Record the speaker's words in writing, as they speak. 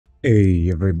Hey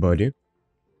everybody,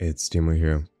 it's Dimo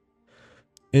here.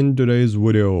 In today's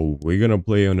video, we're gonna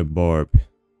play on a Barb.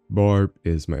 Barb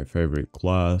is my favorite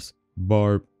class.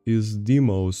 Barb is the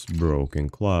most broken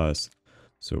class.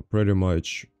 So pretty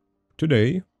much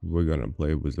today, we're gonna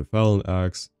play with the Fallen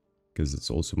Axe, because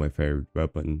it's also my favorite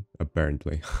weapon,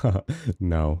 apparently.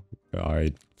 Now,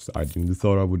 I didn't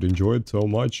thought I would enjoy it so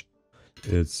much.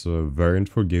 It's very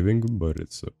unforgiving, but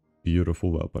it's a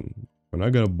beautiful weapon. We're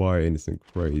not gonna buy anything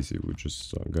crazy, we're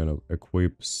just gonna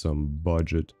equip some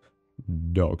budget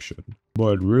dog shit.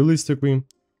 But realistically,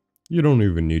 you don't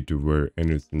even need to wear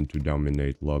anything to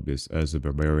dominate lobbies as a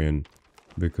barbarian,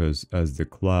 because as the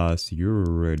class, you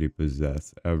already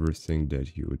possess everything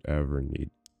that you would ever need.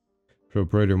 So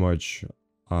pretty much,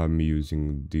 I'm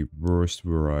using the worst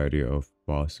variety of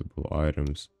possible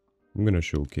items. I'm gonna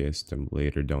showcase them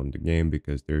later down the game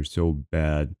because they're so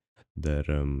bad that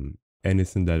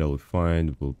anything that I'll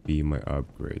find will be my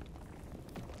upgrade.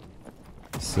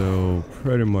 So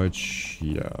pretty much,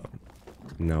 yeah.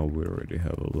 Now we already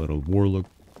have a little warlock.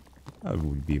 That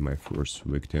would be my first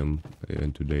victim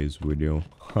in today's video.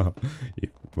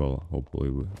 Well,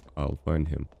 hopefully I'll find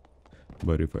him.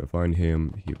 But if I find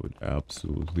him, he would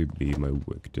absolutely be my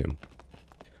victim.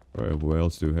 Alright, what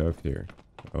else do we have here?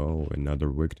 Oh, another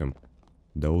victim.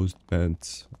 Those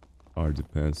pants are the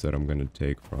pants that I'm gonna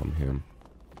take from him,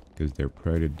 because they're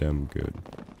pretty damn good.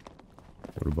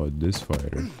 What about this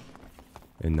fighter?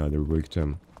 Another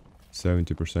victim.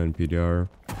 70% PDR.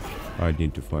 I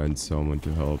need to find someone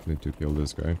to help me to kill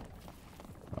this guy.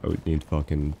 I would need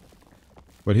fucking...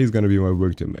 But he's gonna be my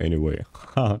victim anyway.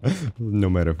 No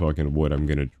matter fucking what, I'm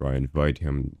gonna try and fight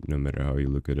him. No matter how you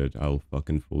look at it, I'll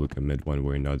fucking fully commit one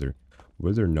way or another.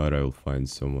 Whether or not I'll find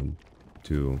someone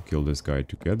to kill this guy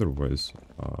together with,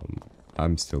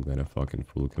 I'm still gonna fucking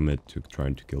fully commit to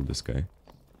trying to kill this guy.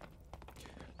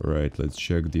 Alright, let's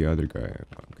check the other guy.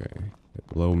 Okay.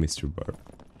 Hello, Mr. Barb.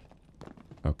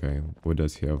 Okay, what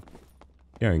does he have?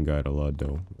 Yeah, I ain't got a lot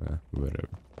though. Whatever.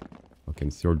 Okay,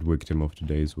 third victim of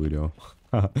today's video.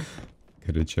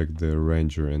 Gotta check the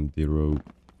ranger and the rogue.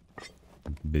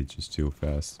 Bitch is too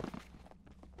fast.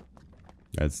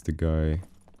 That's the guy.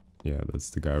 Yeah, that's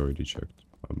the guy I already checked.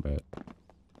 My bad.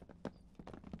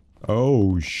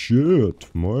 Oh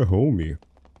shit, my homie.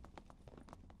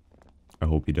 I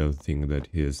hope he doesn't think that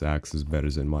his axe is better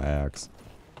than my axe.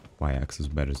 My axe is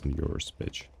better than yours,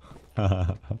 bitch.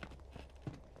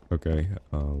 Okay,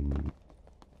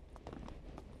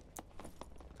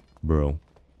 bro,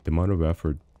 the amount of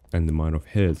effort and the amount of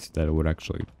hits that it would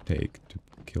actually take to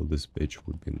kill this bitch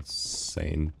would be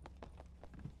insane.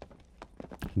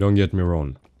 Don't get me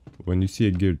wrong, when you see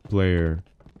a good player,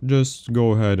 just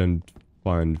go ahead and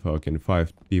find fucking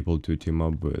 5 people to team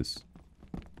up with,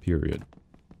 period.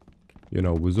 You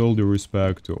know, with all due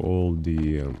respect to all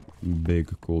the big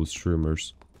cool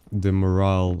streamers, the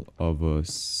morale of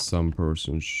some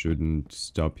person shouldn't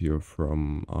stop you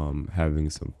from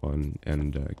having some fun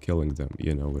and killing them,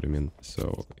 you know what I mean?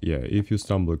 So yeah, if you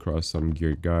stumble across some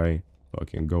geared guy,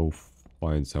 fucking go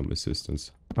find some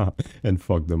assistance and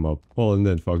fuck them up. Well, and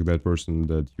then fuck that person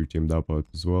that you teamed up with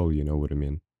as well, you know what I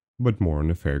mean? But more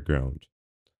on a fair ground.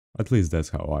 At least that's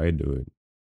how I do it.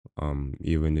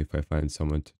 Even if I find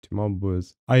someone to team up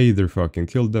with, I either fucking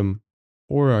kill them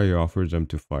or I offer them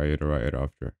to fight right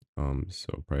after.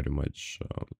 So pretty much,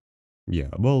 yeah,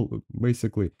 well,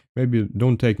 basically, maybe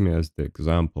don't take me as the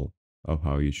example of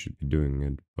how you should be doing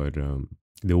it, but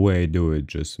the way I do it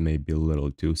just may be a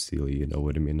little too silly, you know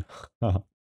what I mean?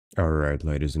 Alright,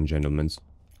 ladies and gentlemen,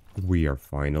 we are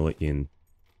finally in.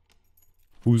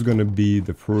 Who's gonna be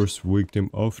the first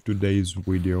victim of today's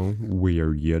video? We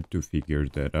are yet to figure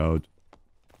that out.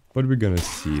 But we're gonna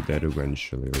see that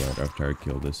eventually, right after I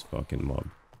kill this fucking mob.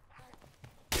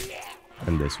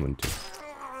 And this one too.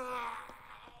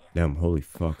 Damn, holy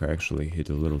fuck, I actually hit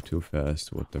a little too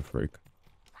fast, what the frick.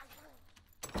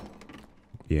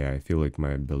 Yeah, I feel like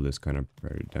my build is kind of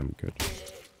very damn good.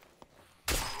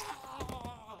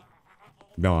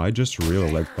 No, I just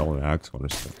really like Fallen Axe,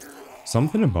 honestly.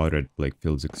 Something about it like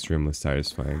feels extremely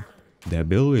satisfying. The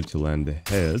ability to land the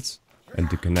hits and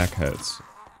to connect hits.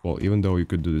 Well, even though you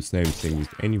could do the same thing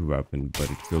with any weapon, but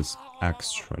it feels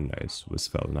extra nice with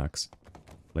Fallen Axe.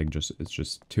 Like it's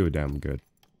just too damn good.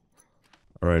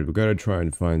 Alright, we gotta try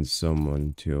and find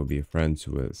someone to be friends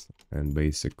with, and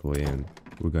basically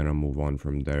we're gonna move on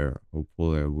from there.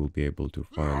 Hopefully I will be able to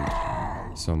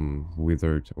find some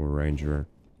withered or ranger.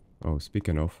 Oh,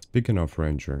 speaking of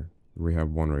ranger, we have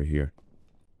one right here.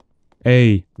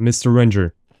 Hey, Mr.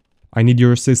 Ranger, I need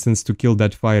your assistance to kill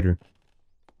that fighter.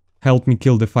 Help me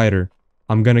kill the fighter.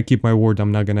 I'm gonna keep my word,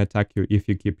 I'm not gonna attack you if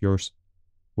you keep yours.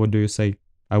 What do you say?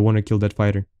 I want to kill that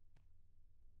fighter.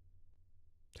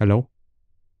 Hello?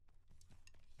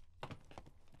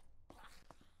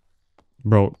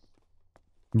 Bro.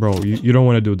 Bro, you don't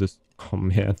want to do this. Oh,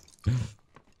 man.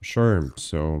 Sure,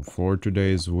 so for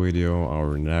today's video,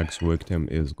 our next victim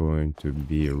is going to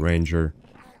be a ranger.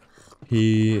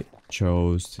 He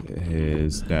chose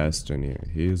his destiny.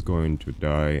 He is going to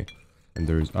die, and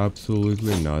there's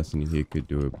absolutely nothing he could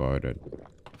do about it.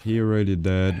 He already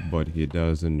dead, but he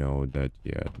doesn't know that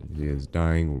yet. He is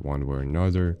dying one way or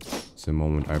another. So the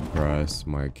moment I press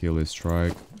my kill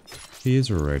strike, he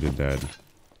is already dead.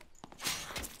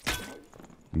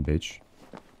 Bitch.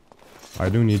 I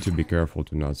do need to be careful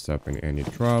to not step in any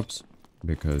traps,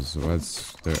 because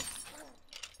that's the...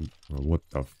 What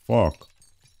the fuck?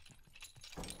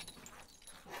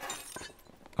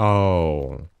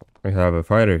 Oh, we have a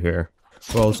fighter here.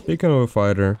 Well, speaking of a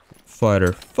fighter,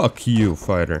 fuck you,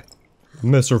 fighter.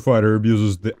 Mr. Fighter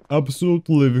abuses the absolute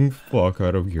living fuck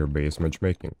out of gear-based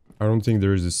matchmaking. I don't think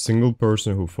there is a single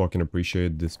person who fucking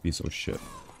appreciates this piece of shit.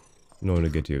 No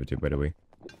negativity, by the way.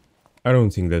 I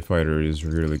don't think that fighter is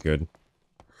really good.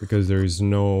 Because there is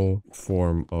no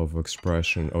form of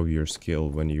expression of your skill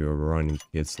when you're running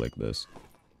hits like this.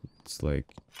 It's like,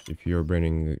 if you're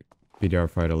bringing a PDR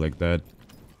fighter like that,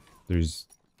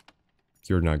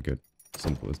 you're not good.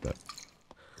 Simple as that.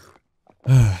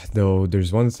 Though,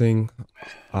 there's one thing.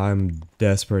 I'm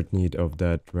desperate need of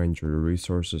that ranger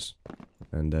resources.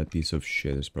 And that piece of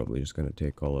shit is probably just gonna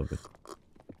take all of it.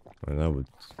 And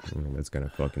that's gonna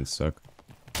fucking suck.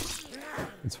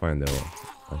 It's fine though.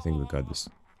 I think we got this.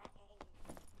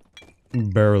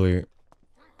 Barely.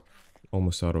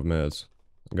 Almost out of meds.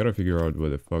 I gotta figure out where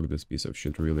the fuck this piece of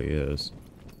shit really is.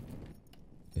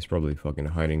 He's probably fucking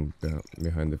hiding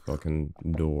behind the fucking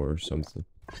door or something.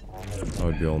 I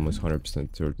would be almost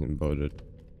 100% certain about it.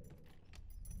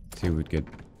 See if we'd get...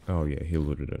 Oh yeah, he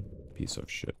looted a piece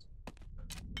of shit.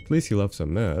 At least he left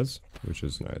some meds, which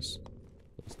is nice.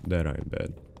 That I'm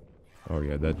bad. Oh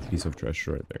yeah, that piece of trash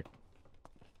right there.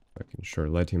 Fucking sure,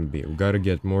 let him be. We gotta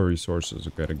get more resources,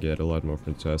 we gotta get a lot more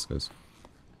Francescas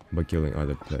by killing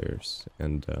other players.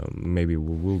 And maybe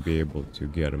we will be able to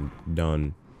get them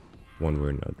done one way or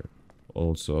another.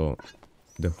 Also,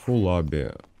 the whole lobby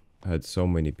had so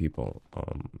many people.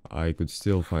 I could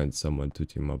still find someone to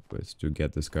team up with to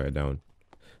get this guy down.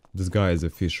 This guy is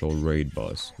official raid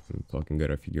boss. I'm fucking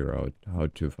gotta figure out how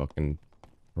to fucking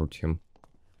hurt him.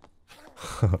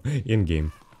 In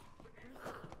game.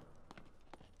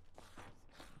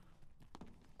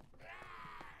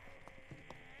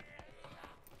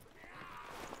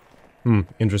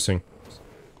 Interesting.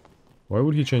 Why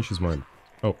would he change his mind?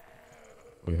 Oh,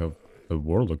 we have a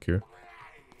warlock here.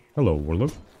 Hello,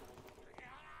 warlock.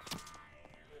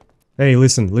 Hey,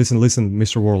 listen,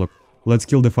 Mr. Warlock. Let's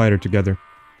kill the fighter together.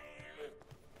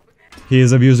 He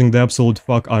is abusing the absolute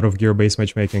fuck out of gear-based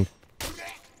matchmaking.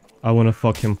 I wanna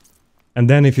fuck him. And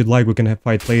then if you'd like, we can have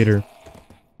fight later.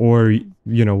 Or,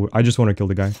 you know, I just wanna kill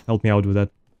the guy. Help me out with that.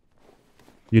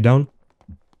 You down?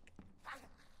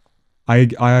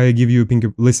 I give you a pink...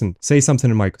 Listen, say something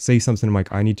to Mike. Say something to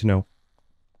Mike. I need to know.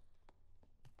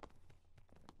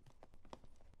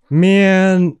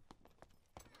 Man.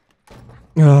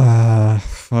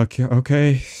 Fuck.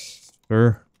 Okay.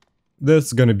 Sure.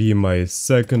 That's gonna be my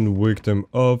second victim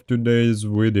of today's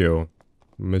video.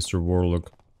 Mr.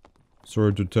 Warlock.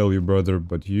 Sorry to tell you, brother,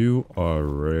 but you are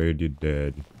already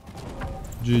dead.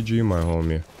 GG, my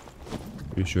homie.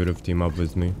 You should have teamed up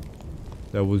with me.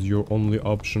 That was your only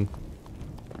option.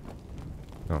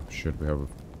 Oh shit, we have a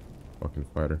fucking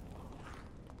fighter.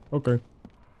 Okay.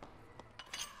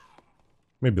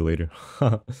 Maybe later.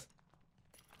 Don't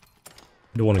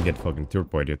want to get fucking third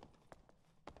party.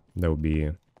 That would be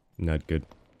not good.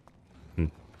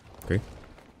 Okay.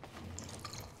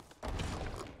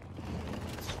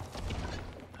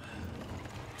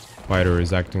 Fighter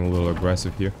is acting a little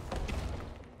aggressive here.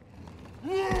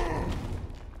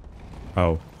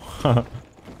 Oh.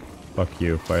 Fuck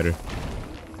you, fighter.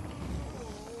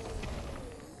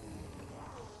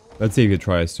 Let's see if he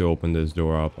tries to open this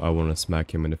door up. I want to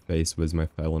smack him in the face with my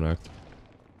Felon Act.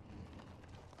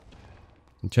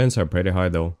 The chances are pretty high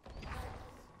though.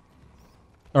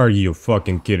 Are you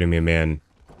fucking kidding me, man?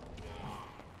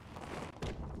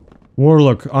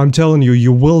 Warlock, I'm telling you,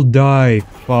 you will die.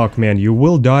 Fuck, man, you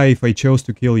will die if I chose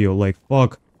to kill you. Like,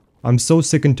 fuck. I'm so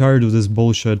sick and tired of this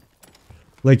bullshit.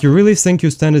 Like, you really think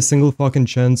you stand a single fucking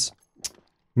chance?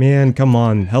 Man, come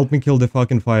on, help me kill the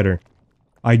fucking fighter.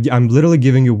 I'm literally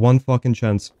giving you one fucking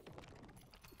chance.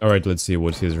 Alright, let's see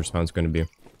what his response gonna be.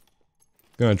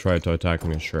 Gonna try to attack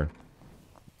me, sure.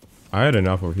 I had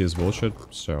enough of his bullshit,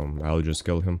 so I'll just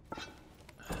kill him.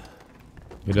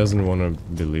 He doesn't want to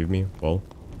believe me. Well,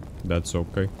 that's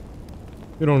okay.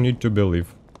 You don't need to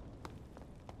believe.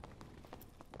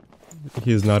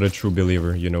 He is not a true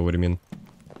believer, you know what I mean?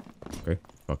 Okay,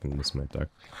 fucking miss my attack.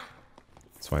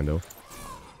 It's fine though.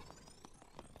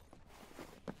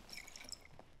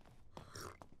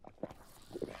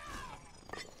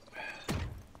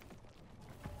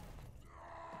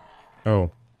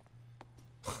 Oh.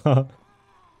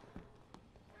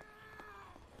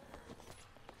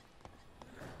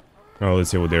 Oh, let's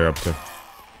see what they're up to.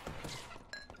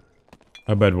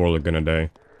 I bet Warlock gonna die.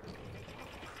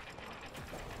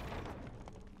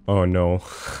 Oh no.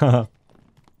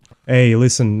 Hey,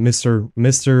 listen,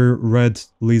 Mr. Red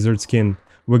Lizard Skin.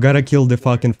 We gotta kill the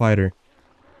fucking fighter.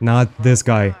 Not this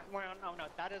guy. Well, no,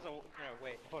 that is a... No,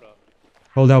 wait, hold up.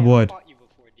 Hold up, Yeah, I what? fought you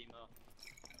before, Dimo.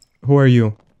 Who are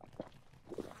you?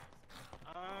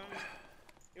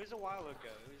 It was a while ago.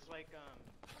 It was like,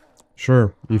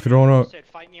 Sure, if you don't you wanna... said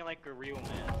fight me like a real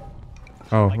man.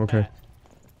 Oh, Like okay. that.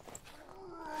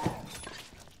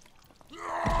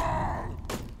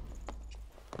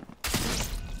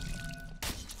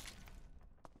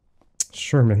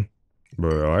 Sure, man.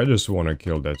 Bro, I just wanna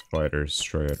kill that fighter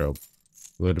straight up.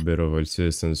 A little bit of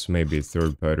assistance, maybe a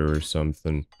third fighter or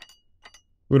something.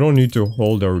 We don't need to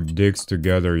hold our dicks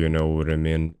together, you know what I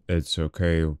mean? It's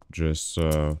okay, just,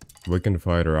 we can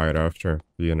fight right after,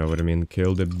 you know what I mean?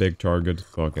 Kill the big target,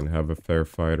 fucking have a fair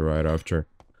fight right after.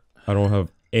 I don't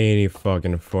have any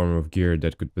fucking form of gear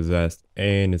that could possess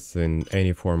anything,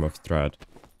 any form of threat.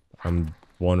 I'm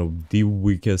one of the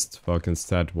weakest fucking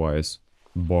stat-wise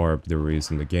Barb there is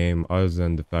in the game, other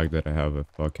than the fact that I have a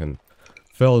fucking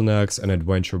Felon Axe and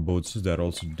Adventure Boots that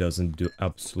also doesn't do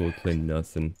absolutely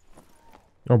nothing.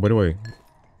 Oh, by the way,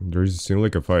 there's seems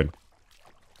like a fight.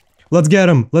 Let's get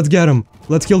him! Let's get him!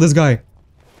 Let's kill this guy!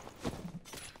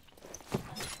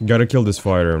 Gotta kill this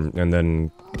fighter, and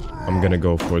then I'm gonna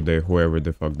go for the whoever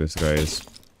the fuck this guy is.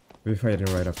 We're fighting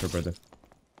right after, brother.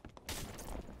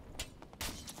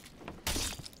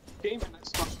 Damon,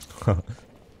 that's not...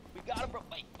 We got him, bro.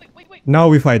 Wait. Now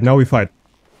we fight, now we fight.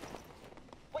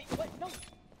 Wait, what? No.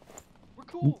 We're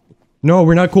cool. No,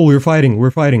 we're not cool, we're fighting,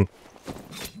 we're fighting.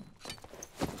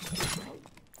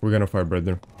 We're gonna fight,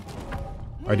 brother.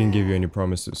 I didn't give you any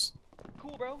promises.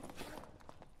 Cool, bro.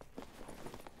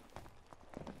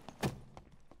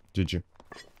 GG.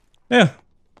 Yeah,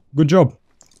 good job.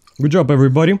 Good job,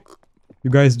 everybody.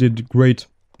 You guys did great.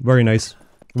 Very nice.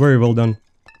 Very well done.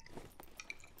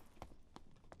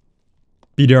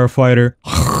 PDR fighter.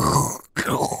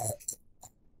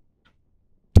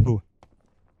 Ooh.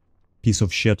 Piece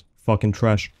of shit. Fucking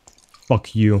trash.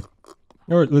 Fuck you.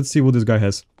 Alright, let's see what this guy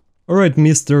has. Alright,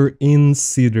 Mr.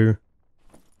 Insider.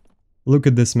 Look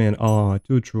at this man. Ah,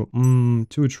 too true.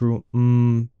 Too true.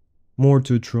 More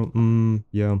too true.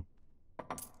 Yeah.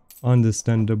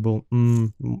 Understandable.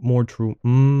 More true.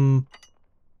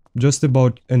 Just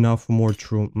about enough more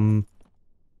true.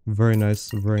 Very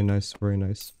nice, very nice, very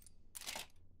nice.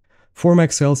 4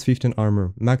 max cells, 15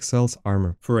 armor. Max cells,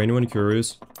 armor. For anyone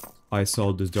curious, I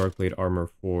sold this Dark Blade armor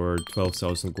for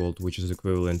 12,000 gold, which is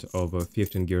equivalent of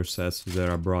 15 gear sets that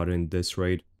I brought in this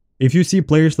raid. If you see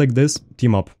players like this,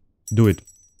 team up. Do it.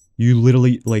 You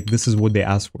literally, like, this is what they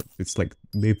ask for. It's like,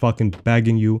 they fucking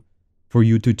begging you for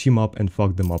you to team up and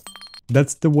fuck them up.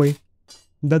 That's the way.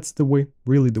 That's the way.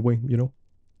 Really the way, you know?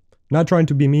 Not trying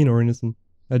to be mean or anything.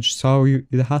 That's just how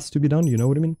it has to be done, you know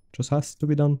what I mean? Just has to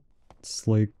be done. It's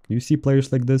like, you see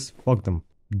players like this, fuck them.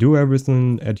 Do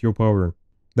everything at your power.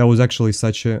 That was actually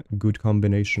such a good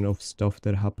combination of stuff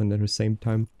that happened at the same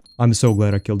time. I'm so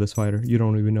glad I killed this fighter. You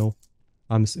don't even know.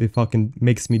 It fucking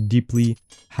makes me deeply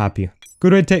happy.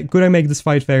 Could I make this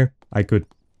fight fair? I could.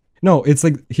 No, it's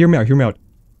like, hear me out.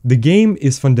 The game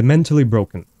is fundamentally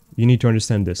broken. You need to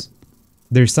understand this.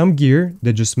 There's some gear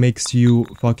that just makes you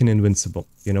fucking invincible.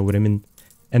 You know what I mean?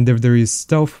 And if there is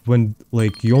stuff when,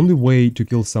 like, the only way to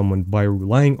kill someone by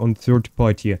relying on third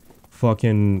party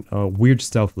fucking weird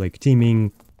stuff like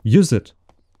teaming, use it.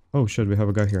 Oh shit, we have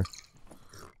a guy here.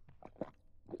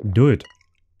 Do it.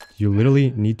 You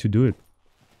literally need to do it.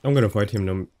 I'm gonna fight him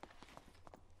now.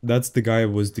 That's the guy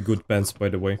with the good pants, by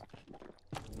the way.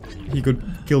 He could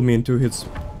kill me in 2 hits.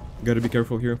 Gotta be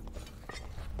careful here.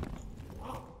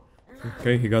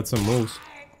 Okay, he got some moves.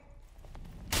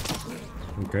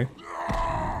 Okay.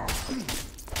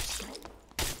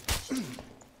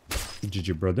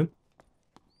 GG, brother.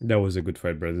 That was a good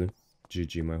fight, brother.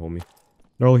 GG, my homie.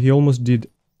 Oh, he almost did.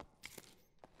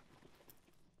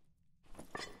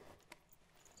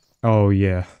 Oh,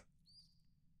 yeah.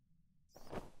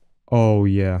 Oh,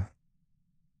 yeah.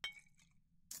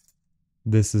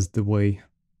 This is the way.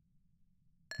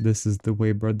 This is the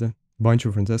way, brother. Bunch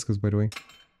of Francescas, by the way.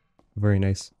 Very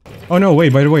nice. Oh no,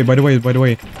 wait, by the way.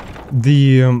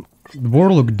 The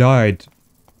Warlock died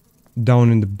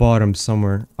down in the bottom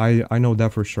somewhere. I know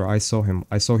that for sure. I saw him.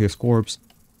 I saw his corpse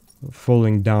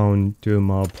falling down to a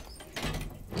mob.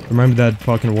 Remember that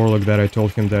fucking Warlock that I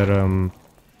told him that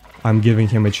I'm giving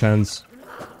him a chance.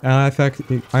 And I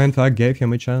in fact gave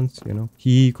him a chance, you know.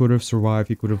 He could have survived,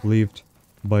 he could have lived,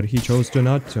 but he chose to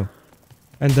not to.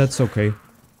 And that's okay.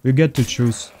 You get to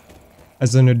choose.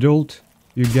 As an adult,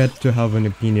 you get to have an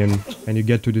opinion, and you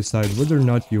get to decide whether or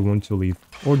not you want to live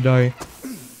or die.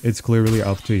 It's clearly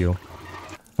up to you.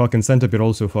 Fucking Centipede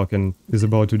also fucking is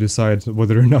about to decide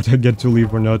whether or not I get to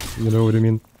live or not, you know what I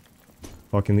mean?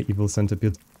 Fucking evil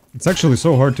Centipede. It's actually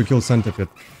so hard to kill Centipede.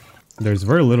 There's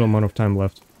very little amount of time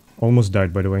left. Almost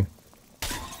died, by the way.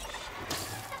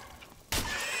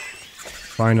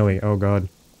 Finally, oh god.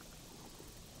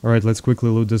 Alright, let's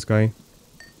quickly loot this guy.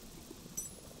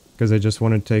 Because I just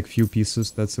want to take few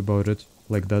pieces, that's about it.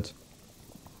 Like that.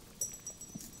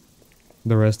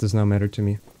 The rest does not matter to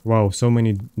me. Wow, so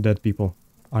many dead people.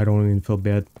 I don't even feel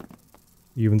bad.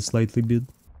 Even slightly bad.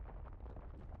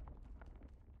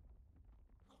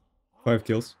 5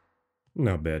 kills.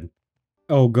 Not bad.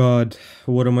 Oh god,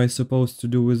 what am I supposed to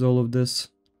do with all of this?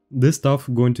 This stuff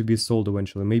going to be sold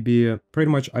eventually. Maybe,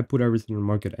 pretty much I put everything on the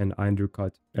market and I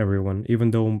undercut everyone.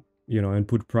 Even though, you know, and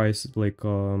put price, like,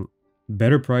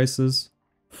 better prices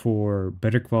for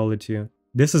better quality.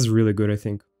 This is really good, I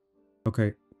think.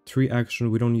 Okay, 3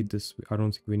 action, we don't need this. I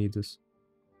don't think we need this.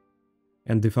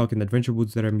 And the fucking adventure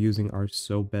boots that I'm using are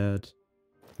so bad.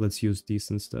 Let's use these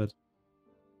instead.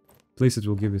 At least it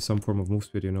will give you some form of move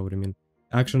speed, you know what I mean.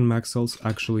 Action max cells,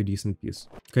 actually decent piece.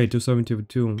 Okay,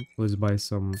 272, let's buy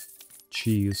some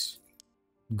cheese.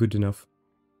 Good enough.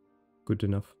 Good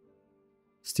enough.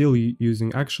 Still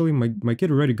using, actually my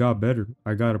kid already got better.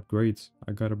 I got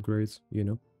upgrades, you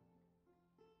know.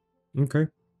 Okay.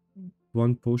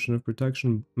 1 potion of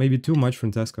protection, maybe too much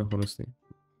Francesca, honestly.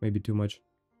 Maybe too much.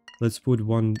 Let's put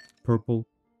 1 purple.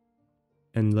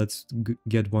 And let's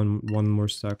get one more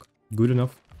stack. Good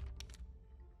enough.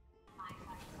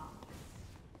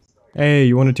 Hey,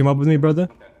 you want to team up with me, brother?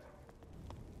 Okay.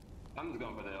 I'm just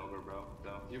going for the ogre, bro. So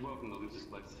you're welcome to lose this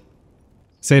place.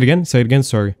 Say it again,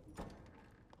 sorry.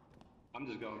 I'm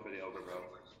just going for the ogre, bro.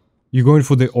 You going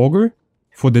for the ogre?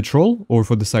 For the troll? Or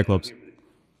for the cyclops? Both.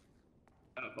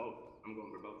 I'm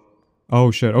going for both. Oh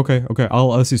shit, okay,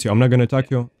 I'll assist you. I'm not gonna attack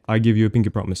you. I give you a pinky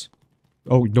promise.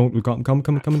 Oh, don't, come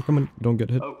on. Don't get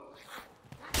hit. Oh.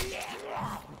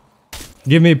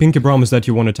 Give me a pinky promise that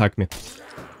you won't attack me.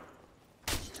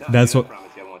 That's what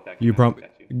you promise.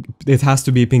 It has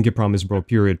to be a pinky promise, bro.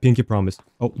 Period. Pinky promise.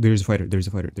 Oh, there's a fighter. There's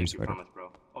a fighter. Promise,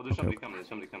 bro. Oh, there's somebody coming. There's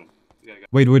somebody coming.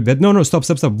 Wait. No. Stop.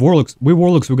 Warlocks. We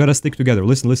warlocks. We gotta stick together.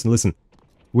 Listen.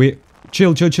 We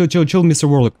chill, Mr.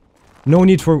 Warlock. No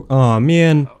need for. Aw,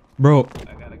 man, bro.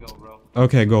 I gotta go, bro.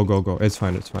 Okay, go. It's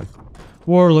fine.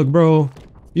 Warlock, bro.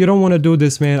 You don't want to do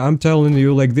this, man. I'm telling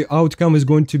you, like, the outcome is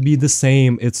going to be the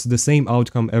same. It's the same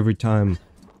outcome every time.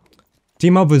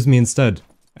 Team up with me instead.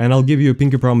 And I'll give you a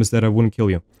pinky promise that I wouldn't kill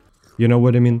you. You know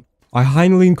what I mean? I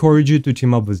highly encourage you to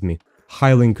team up with me.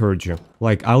 Highly encourage you.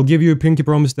 Like, I'll give you a pinky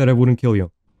promise that I wouldn't kill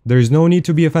you. There's no need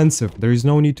to be offensive.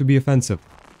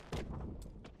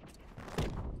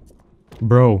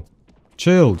 Bro.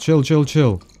 Chill.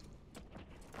 Chill,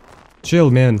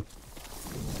 man.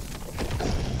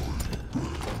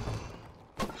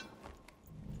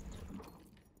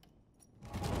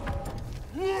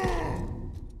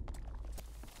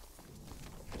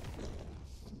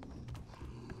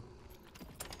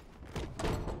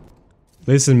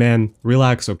 Listen, man,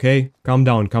 relax, okay? Calm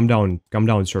down,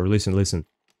 sir. Listen.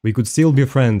 We could still be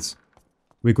friends.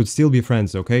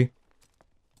 Okay?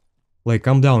 Like,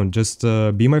 calm down. Just,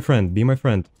 be my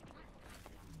friend.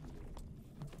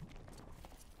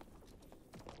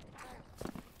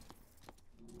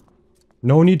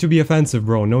 No need to be offensive,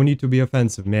 bro. No need to be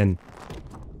offensive, man.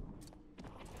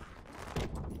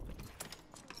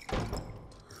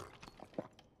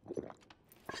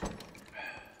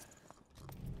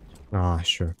 Ah,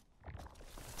 sure.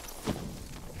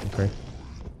 Okay.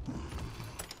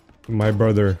 My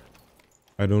brother.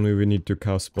 I don't even need to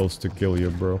cast spells to kill you,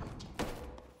 bro.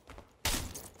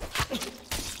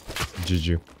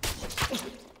 GG.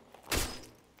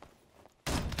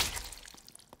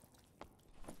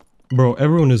 Bro,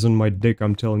 everyone is on my dick,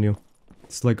 I'm telling you.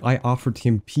 It's like I offered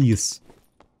him peace.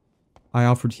 I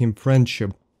offered him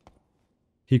friendship.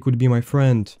 He could be my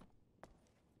friend.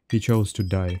 He chose to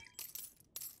die.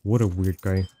 What a weird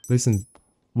guy. Listen,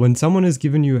 when someone is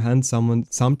giving you a hand,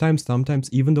 sometimes,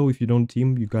 even though if you don't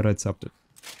team, you gotta accept it.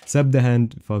 Accept the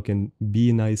hand, fucking be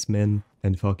a nice man,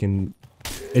 and fucking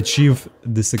achieve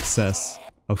the success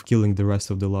of killing the rest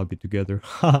of the lobby together.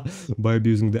 By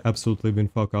abusing the absolute living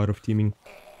fuck out of teaming.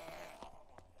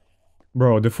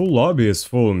 Bro, the full lobby is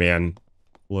full, man.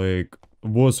 Like,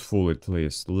 was full at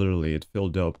least. Literally, it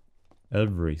filled up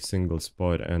every single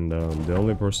spot, and the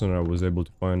only person I was able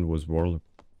to find was Warlock.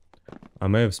 I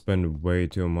may have spent way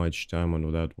too much time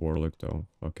on that Warlock though.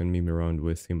 Fucking meme around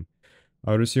with him.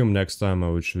 I would assume next time I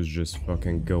would just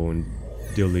fucking go and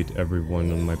delete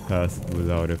everyone on my path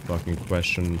without a fucking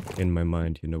question in my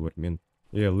mind, you know what I mean?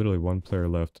 Yeah, literally one player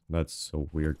left. That's so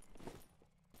weird.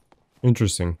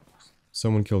 Interesting.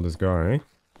 Someone killed this guy, eh?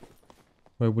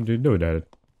 Why would they do that?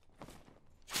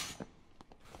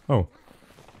 Oh.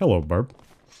 Hello, Barb.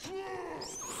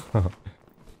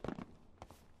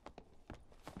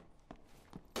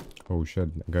 Oh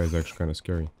shit, that guy's actually kind of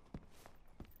scary.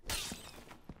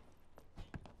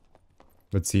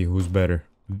 Let's see who's better.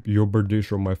 Your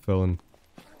Bardiche or my felon?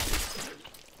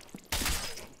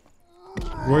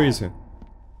 Where is he?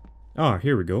 Ah,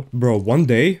 here we go. Bro, one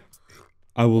day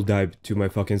I will die to my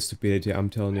fucking stupidity, I'm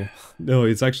telling you. No,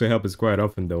 it's actually happens quite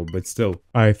often though, but still.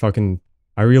 I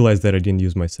realized that I didn't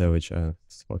use my savage.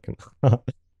 It's fucking...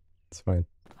 It's fine.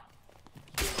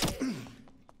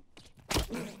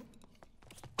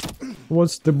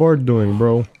 What's the Bard doing,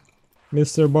 bro?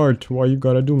 Mr. Bart, why you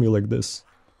gotta do me like this?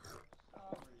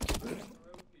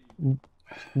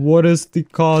 What is the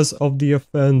cause of the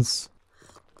offense?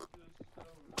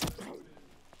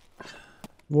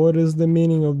 What is the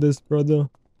meaning of this, brother?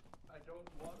 I don't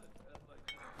want it.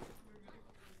 Like,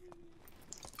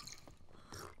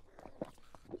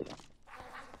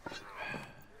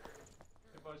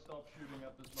 if I stop shooting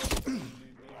at this moment, you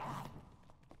leave me.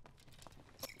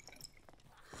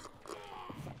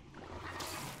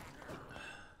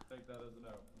 Take that as a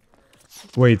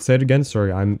no. Wait, say it again.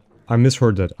 Sorry, I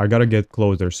misheard that. I gotta get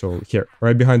closer. So here,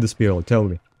 right behind the spiel. Tell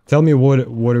me. Tell me what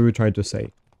are we trying to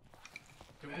say?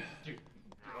 Do you want to do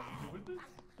with this?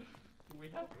 Do we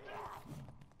have...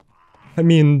 I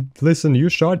mean, listen, you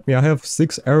shot me. I have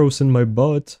 6 arrows in my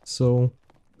butt, so...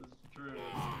 This is true.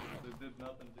 It did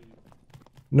nothing to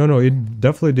you. No, it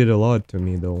definitely did a lot to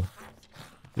me, though.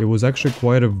 It was actually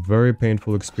quite a very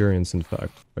painful experience, in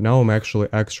fact. But now I'm actually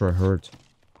extra hurt.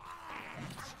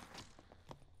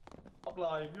 I'm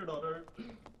lying, you're not hurt.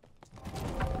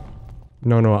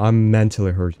 No, I'm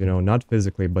mentally hurt, you know, not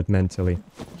physically, but mentally.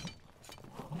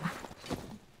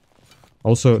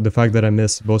 Also, the fact that I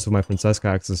missed both of my Francesca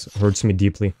axes hurts me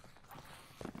deeply.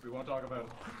 We won't talk about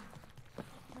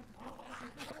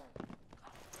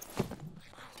it.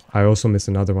 I also missed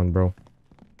another one, bro.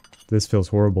 This feels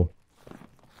horrible.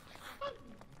 Tell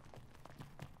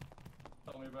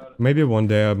me about it. Maybe one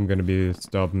day I'm gonna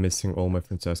stop missing all my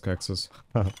Francesca axes.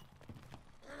 I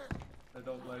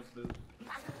don't like this.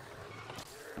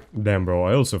 Damn, bro,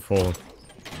 I also fall.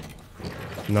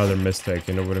 Another mistake,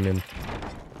 you know what I mean?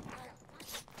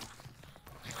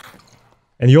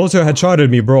 And you also headshotted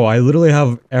me, bro. I literally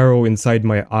have arrow inside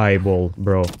my eyeball,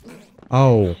 bro.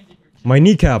 Ow. My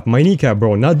kneecap,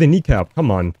 bro. Not the kneecap.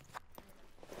 Come on.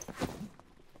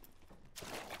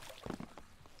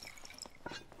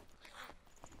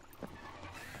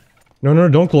 No,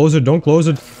 don't close it. Don't close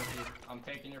it. I'm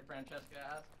taking your Francesca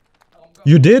ass.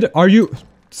 You did? Are you...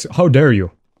 How dare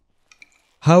you?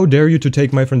 How dare you to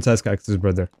take my Francesca axis,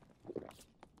 brother?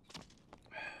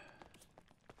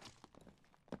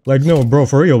 Like, no, bro,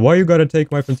 for real. Why you gotta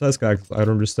take my Francesca axis? I don't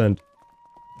understand.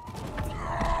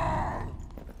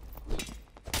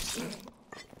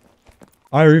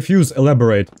 I refuse.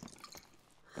 Elaborate.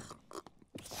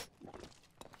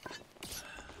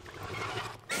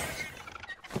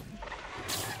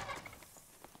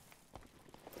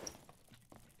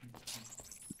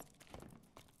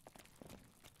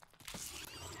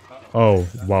 Oh,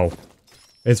 wow.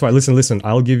 It's fine. Listen.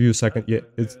 I'll give you a second. Yeah,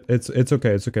 it's okay.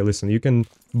 It's okay. Listen, you can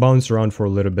bounce around for a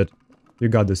little bit. You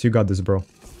got this, bro.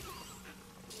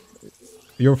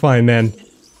 You're fine, man.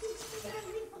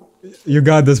 You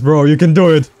got this, bro. You can do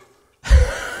it.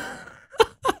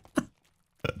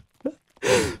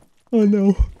 Oh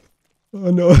no.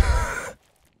 Oh no.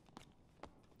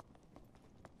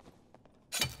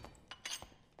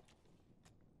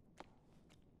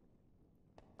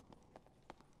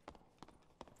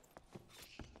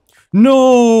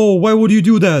 No! Why would you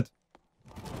do that?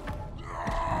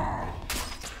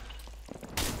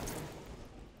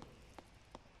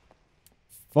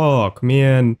 Fuck,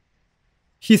 man.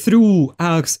 He threw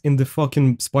axe in the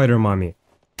fucking spider mommy.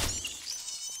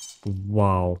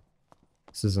 Wow.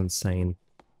 This is insane.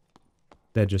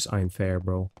 That just ain't fair,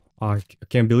 bro. I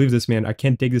can't believe this, man. I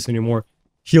can't take this anymore.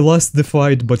 He lost the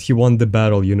fight, but he won the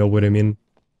battle, you know what I mean?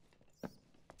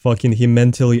 Fucking, he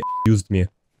mentally used me.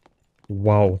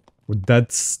 Wow.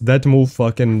 That move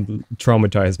fucking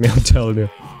traumatized me, I'm telling you.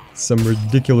 Some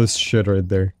ridiculous shit right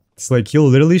there. It's like, he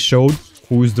literally showed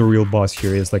who's the real boss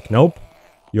here. He's like, nope.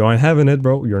 You aren't having it,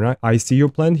 bro. You're not. I see your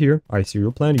plan here. I see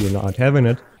your plan. You're not having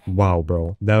it. Wow,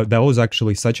 bro. That was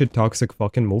actually such a toxic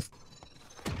fucking move.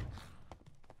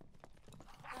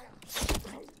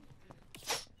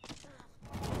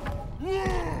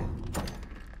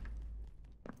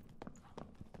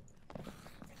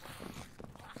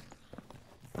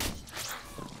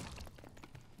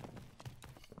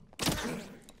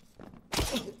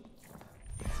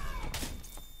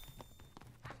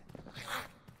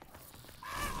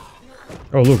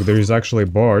 Oh, look, there is actually a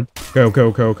Bard.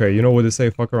 Okay. You know what they say?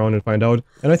 Fuck around and find out.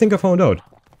 And I think I found out.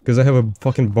 Because I have a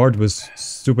fucking Bard with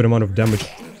stupid amount of damage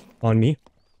on me.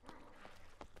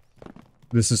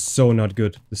 This is so not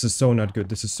good. This is so not good.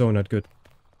 This is so not good.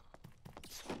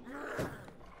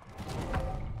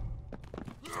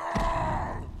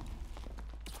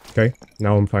 Okay,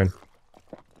 now I'm fine.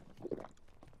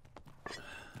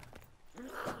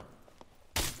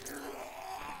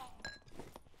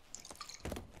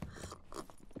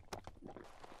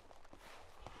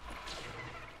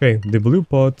 Okay, the blue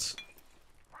pot.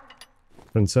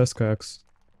 Francesca X.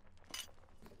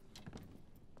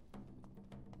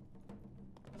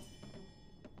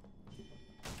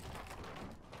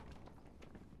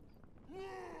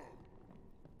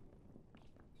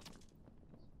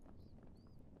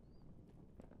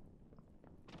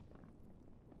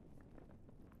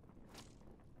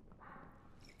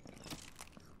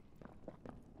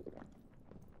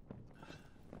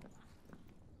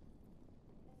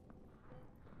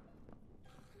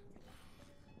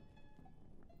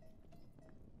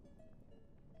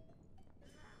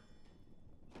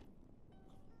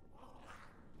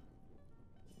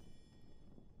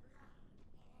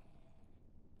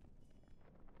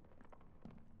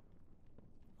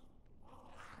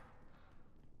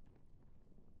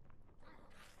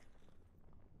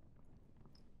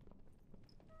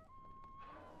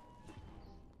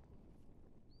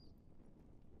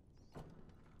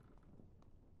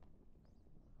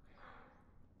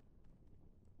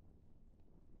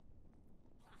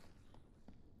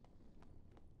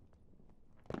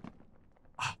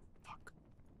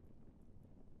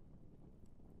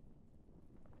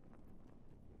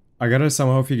 I gotta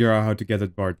somehow figure out how to get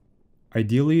that Bard.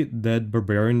 Ideally, that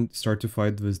Barbarian start to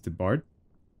fight with the Bard,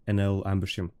 and I'll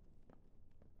ambush him.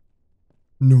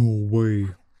 No way.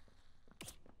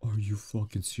 Are you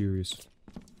fucking serious?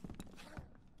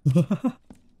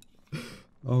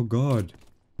 Oh god.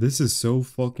 This is so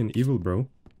fucking evil, bro.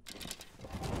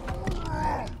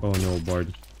 Oh no,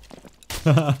 Bard.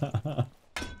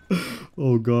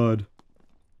 Oh god.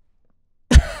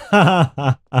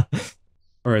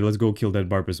 Alright, let's go kill that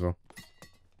Barb as well.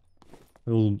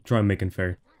 We'll try and make it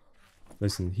fair.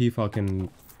 Listen, he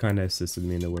fucking kinda assisted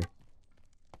me in a way.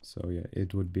 So yeah,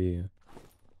 it would be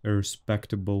a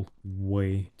respectable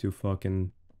way to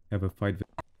fucking have a fight.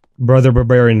 Brother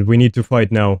Barbarian, we need to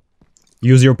fight now.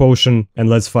 Use your potion and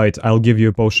let's fight. I'll give you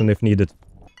a potion if needed.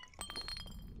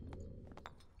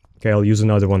 Okay, I'll use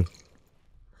another one.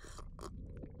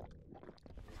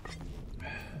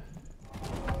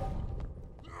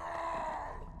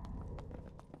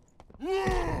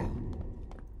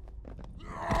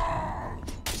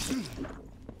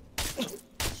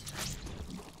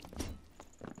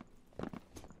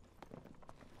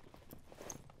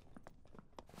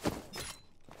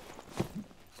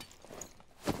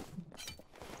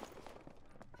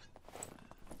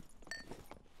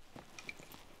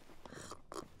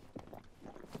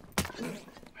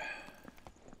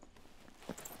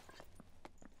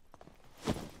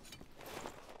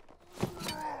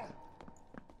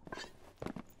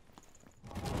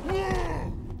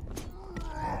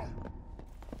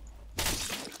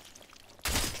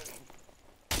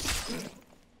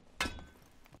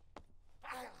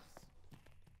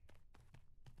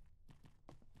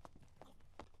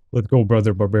 Let's go,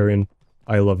 brother Barbarian.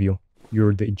 I love you.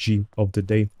 You're the G of the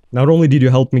day. Not only did you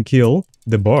help me kill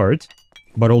the Bard,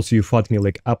 but also you fought me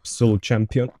like absolute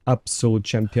champion. Absolute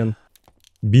champion.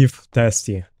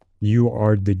 BeefTestie. You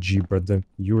are the G, brother.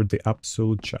 You're the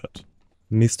absolute chat.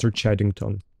 Mr.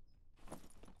 Chaddington.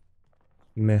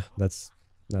 Meh, that's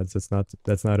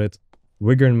not it.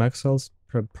 Vigor and max health?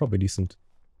 Probably decent.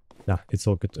 Nah, it's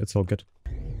all good. It's all good.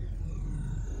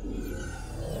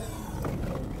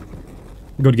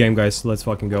 Good game, guys. Let's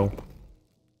fucking go.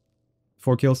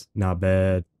 4 kills? Not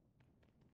bad.